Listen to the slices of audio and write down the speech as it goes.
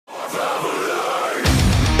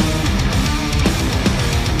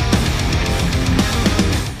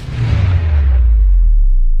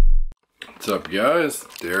up, guys?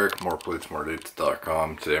 Derek,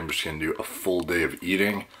 moreplates.com. Today I'm just going to do a full day of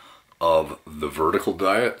eating of the vertical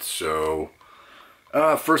diet. So,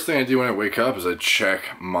 first thing I do when I wake up is I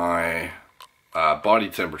check my body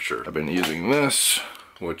temperature. I've been using this,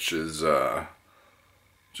 which is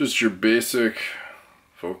just your basic,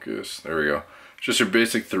 focus, there we go. Just your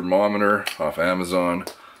basic thermometer off Amazon.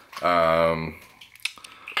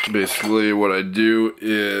 Basically what I do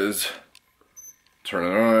is turn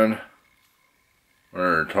it on, on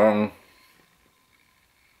your tongue.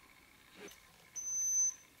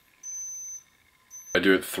 I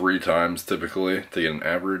do it 3 times typically to get an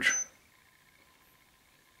average.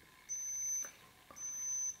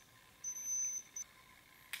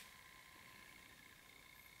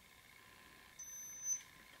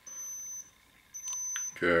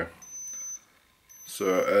 Okay,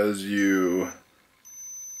 so as you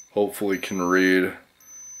hopefully can read,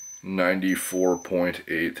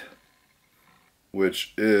 94.8,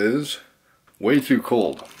 which is way too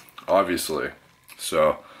cold, obviously.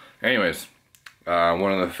 So anyways,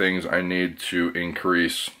 one of the things I need to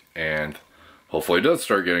increase, and hopefully it does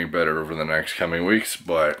start getting better over the next coming weeks,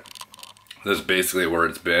 but this is basically where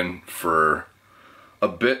it's been for a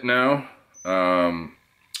bit now,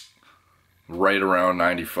 right around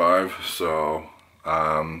 95, so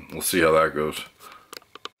we'll see how that goes.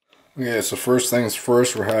 Okay, so first things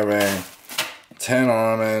first, we're having 10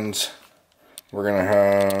 almonds. We're gonna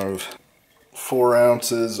have 4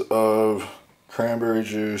 ounces of cranberry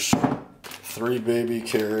juice, 3 baby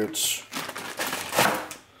carrots,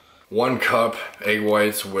 1 cup egg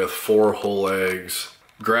whites with 4 whole eggs,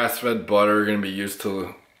 grass-fed butter gonna be used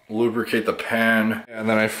to lubricate the pan, and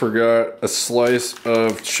then I forgot a slice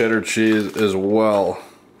of cheddar cheese as well.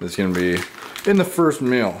 It's gonna be in the first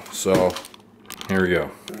meal, so here we go.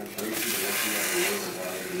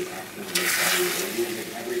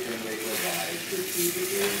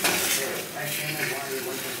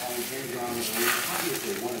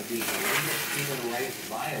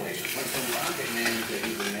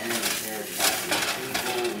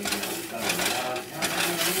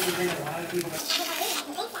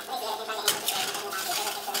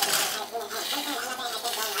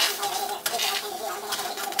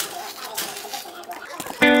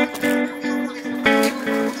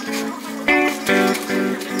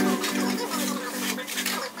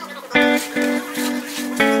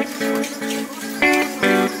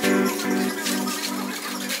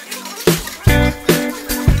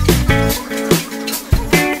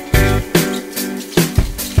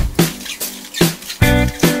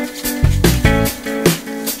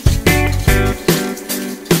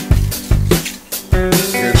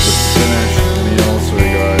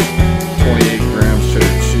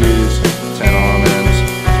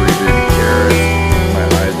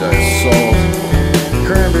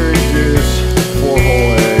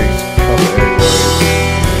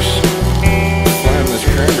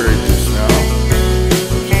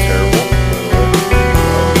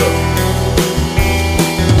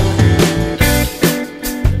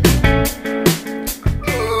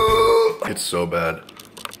 It's so bad.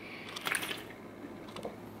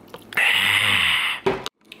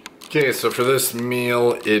 Okay, so for this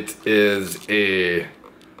meal, it is a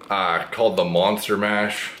called the Monster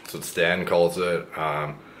Mash. That's what Stan calls it.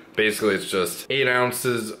 Basically, it's just 8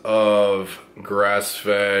 ounces of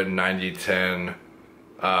grass-fed 90-10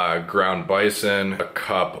 ground bison, a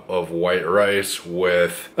cup of white rice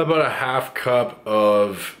with about a half cup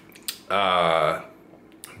of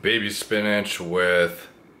baby spinach with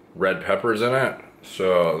red peppers in it.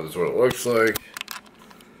 So this is what it looks like.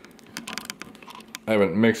 I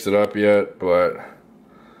haven't mixed it up yet, but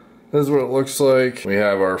this is what it looks like. We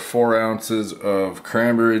have our 4 ounces of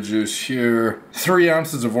cranberry juice here, 3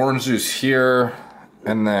 ounces of orange juice here,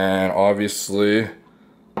 and then obviously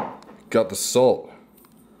got the salt.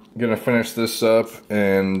 I'm gonna finish this up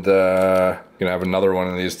and gonna have another one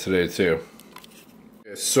of these today too.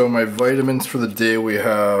 Okay, so my vitamins for the day, we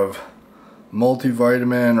have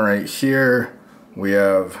multivitamin right here, we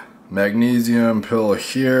have magnesium pill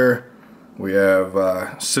here, we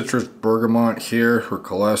have citrus bergamot here for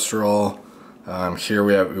cholesterol, here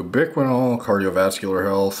we have ubiquinol, cardiovascular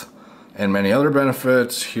health, and many other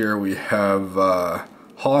benefits. Here we have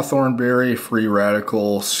hawthorn berry, free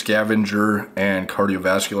radical, scavenger, and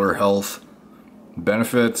cardiovascular health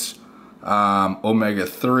benefits.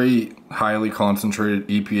 Omega-3, highly concentrated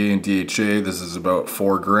EPA and DHA, this is about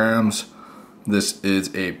 4 grams. This is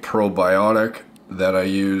a probiotic that I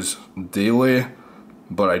use daily,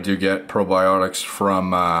 but I do get probiotics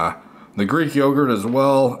from the Greek yogurt as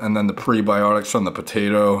well, and then the prebiotics from the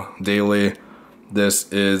potato daily.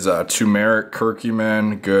 This is turmeric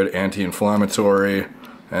curcumin, good anti-inflammatory.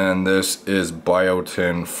 And this is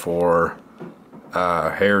biotin for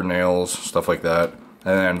hair, nails, stuff like that.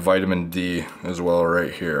 And then vitamin D as well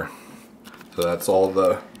right here. So that's all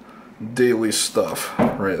the daily stuff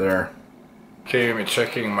right there. Okay, I'm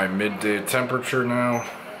checking my midday temperature now.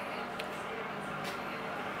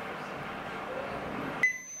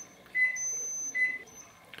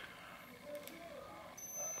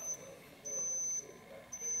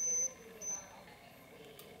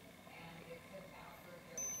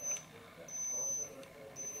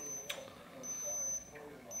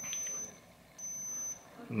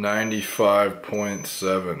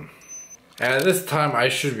 .7. And at this time I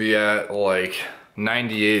should be at like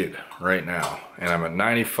 98 right now, and I'm at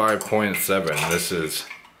 95.7. This is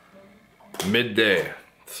midday,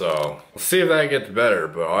 so we'll see if that gets better,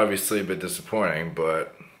 but obviously a bit disappointing,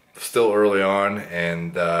 but still early on,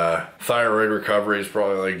 and thyroid recovery is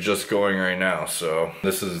probably like just going right now. So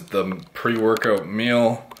this is the pre-workout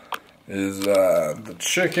meal, is the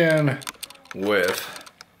chicken with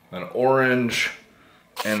an orange,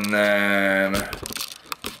 and then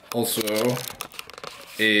also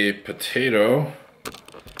a potato,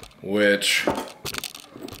 which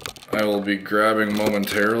I will be grabbing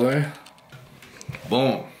momentarily.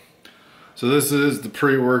 Boom. So this is the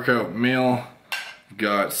pre-workout meal.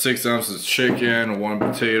 Got 6 ounces chicken, 1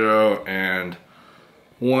 potato, and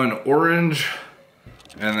 1 orange.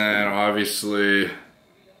 And then obviously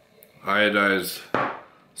iodized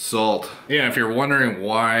salt. Yeah, if you're wondering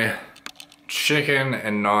why chicken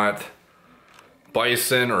and not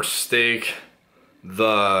bison or steak,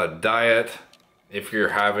 the diet, if you're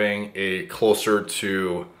having a closer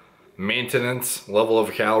to maintenance level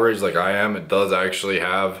of calories like I am, it does actually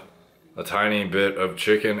have a tiny bit of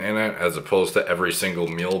chicken in it, as opposed to every single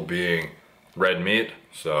meal being red meat.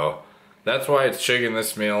 So that's why it's chicken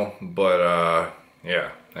this meal. But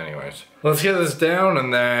yeah, anyways, let's get this down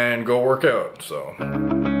and then go work out. So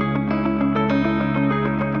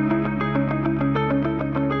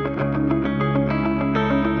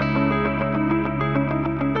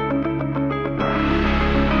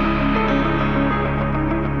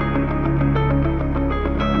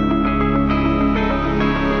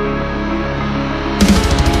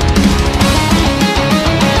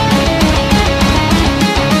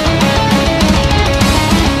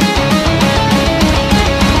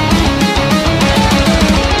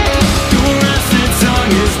Your acid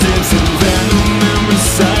tongue is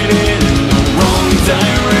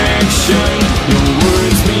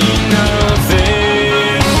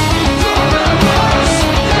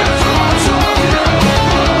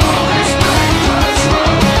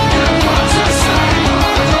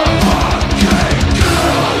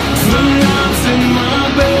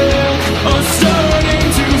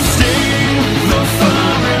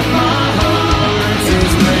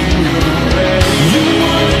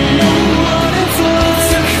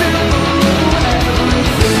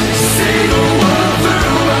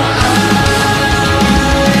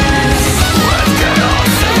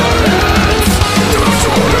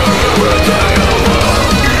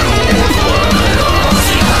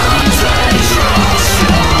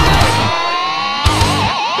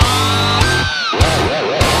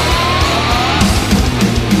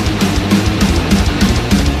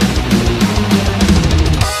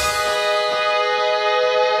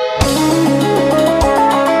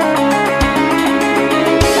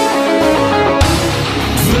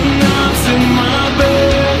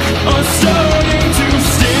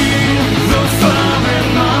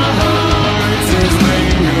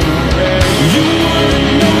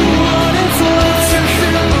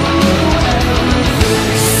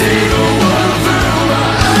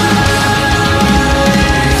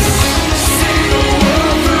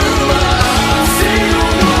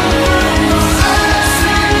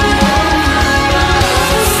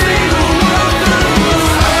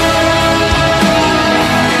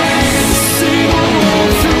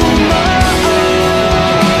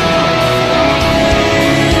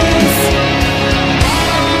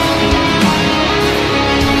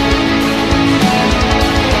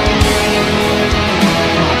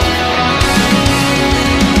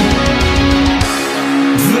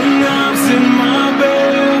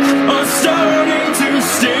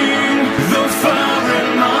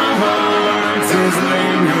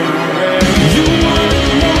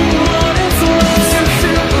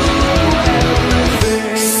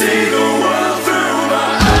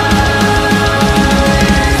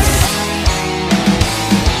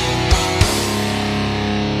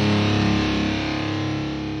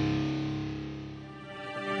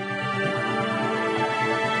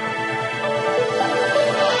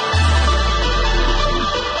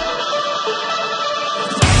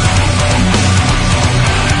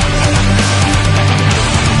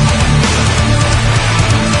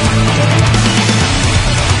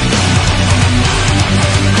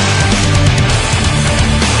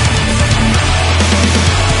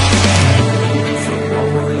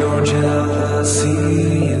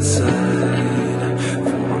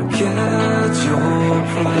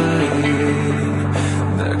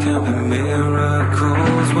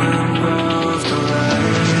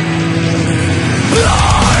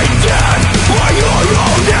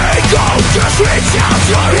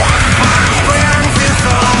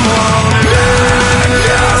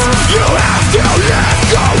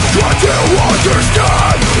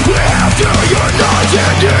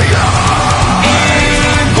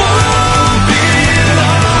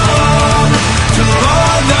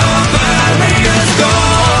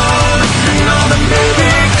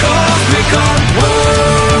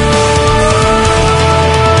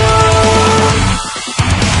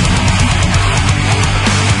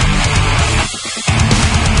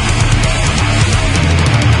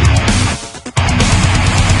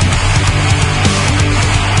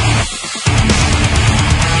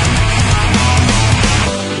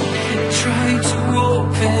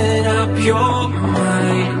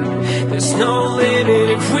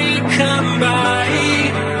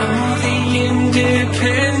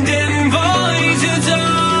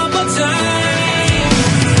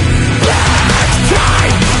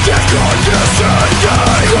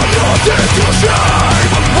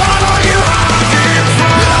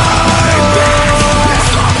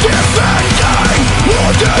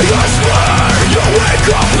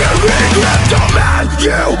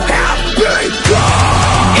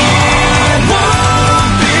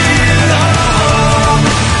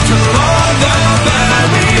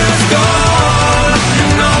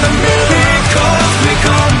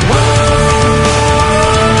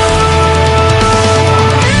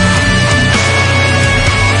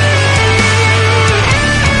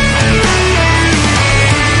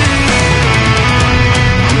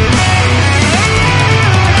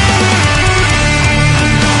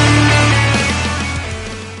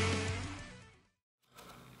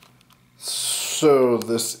So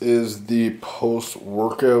this is the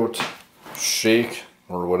post-workout shake,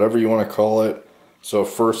 or whatever you want to call it. So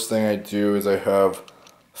first thing I do is I have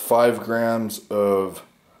 5 grams of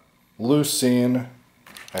leucine.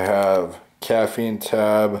 I have caffeine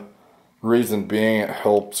tab. Reason being, it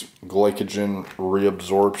helps glycogen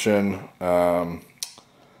reabsorption.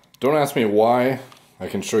 Don't ask me why. I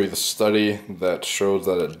can show you the study that shows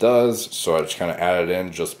that it does. So I just kind of added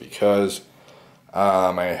in just because.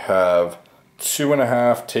 I have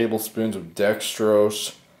 2.5 tablespoons of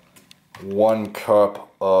dextrose, 1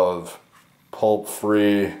 cup of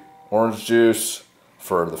pulp-free orange juice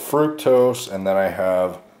for the fructose, and then I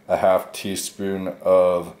have a 1/2 teaspoon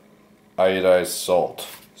of iodized salt.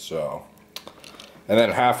 So, and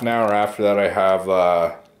then half an hour after that I have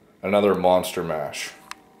another Monster Mash.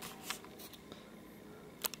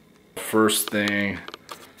 First thing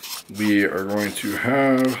we are going to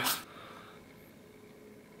have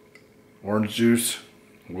orange juice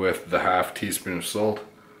with the 1/2 teaspoon of salt.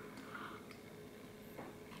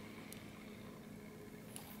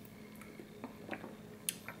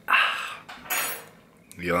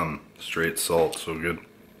 Yum, straight salt, so good.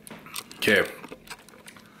 Okay.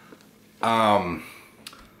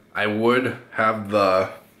 I would have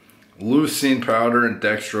the leucine powder and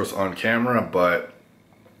dextrose on camera, but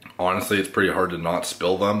honestly it's pretty hard to not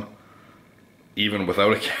spill them even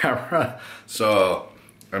without a camera. So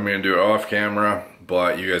I'm gonna do it off camera,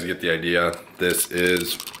 but you guys get the idea. This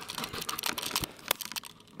is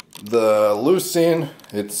the leucine.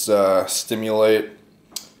 It's stimulate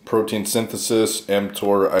protein synthesis,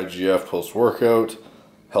 mTOR, IGF post-workout,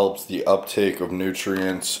 helps the uptake of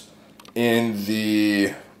nutrients in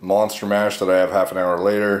the Monster Mash that I have half an hour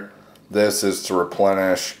later. This is to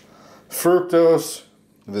replenish fructose.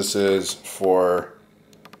 This is for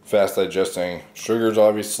fast digesting sugars,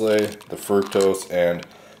 obviously. The fructose and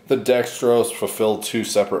the dextrose fulfill 2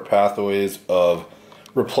 separate pathways of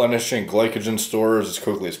replenishing glycogen stores as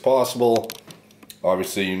quickly as possible.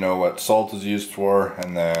 Obviously you know what salt is used for,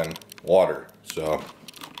 and then water. So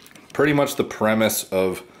pretty much the premise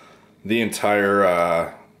of the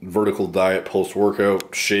entire vertical diet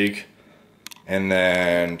post-workout shake, and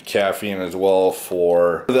then caffeine as well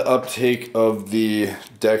for the uptake of the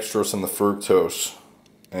dextrose and the fructose.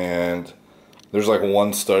 And there's like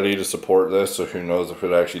 1 study to support this, so who knows if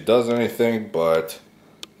it actually does anything, but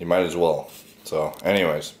you might as well. So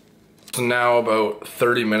anyways, so now about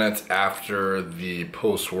 30 minutes after the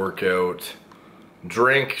post-workout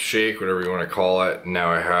drink, shake, whatever you want to call it, now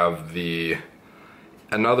I have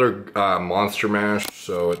another Monster Mash.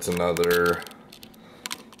 So it's another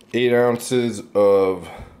 8 ounces of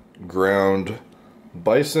ground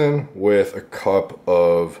bison with a cup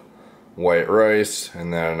of white rice,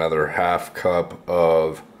 and then another 1/2 cup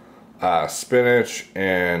of spinach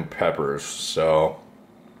and peppers. So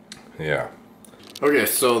yeah. Okay,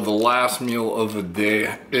 so the last meal of the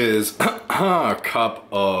day is a cup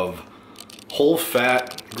of whole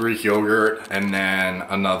fat Greek yogurt, and then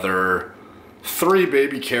another 3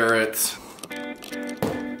 baby carrots.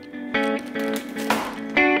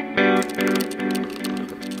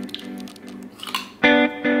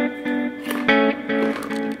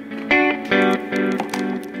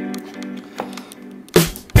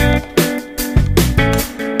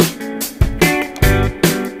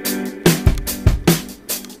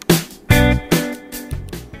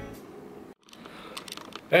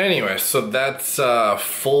 Anyway, so that's a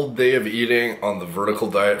full day of eating on the vertical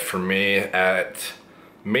diet for me at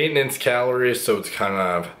maintenance calories. So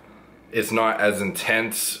it's not as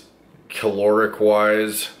intense caloric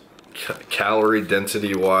wise, calorie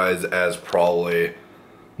density wise as probably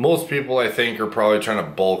most people I think are probably trying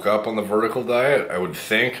to bulk up on the vertical diet, I would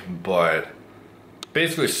think. But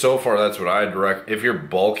basically so far that's what I'd recommend. If you're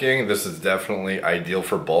bulking, this is definitely ideal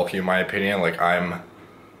for bulking in my opinion. Like, I'm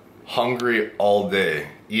hungry all day.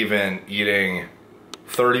 Even eating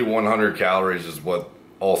 3,100 calories is what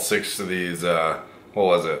all 6 of these, what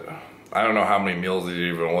was it? I don't know how many meals it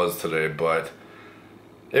even was today, but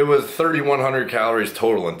it was 3,100 calories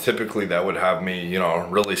total, and typically that would have me, you know,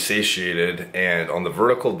 really satiated. And on the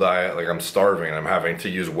vertical diet, like, I'm starving. I'm having to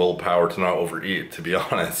use willpower to not overeat, to be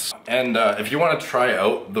honest. And if you want to try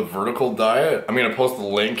out the vertical diet, I'm gonna post the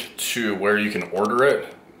link to where you can order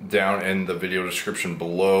it down in the video description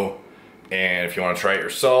below. And if you want to try it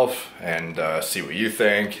yourself and see what you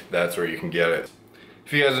think, that's where you can get it.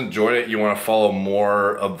 If you guys enjoyed it, you want to follow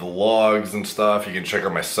more of the vlogs and stuff, you can check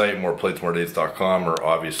out my site, moreplatesmoredates.com, or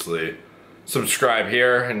obviously subscribe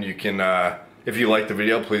here. And you can, if you like the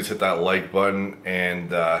video, please hit that like button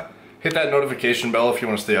and hit that notification bell if you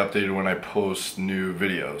want to stay updated when I post new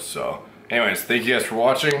videos. So anyways, thank you guys for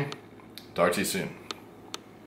watching. Talk to you soon.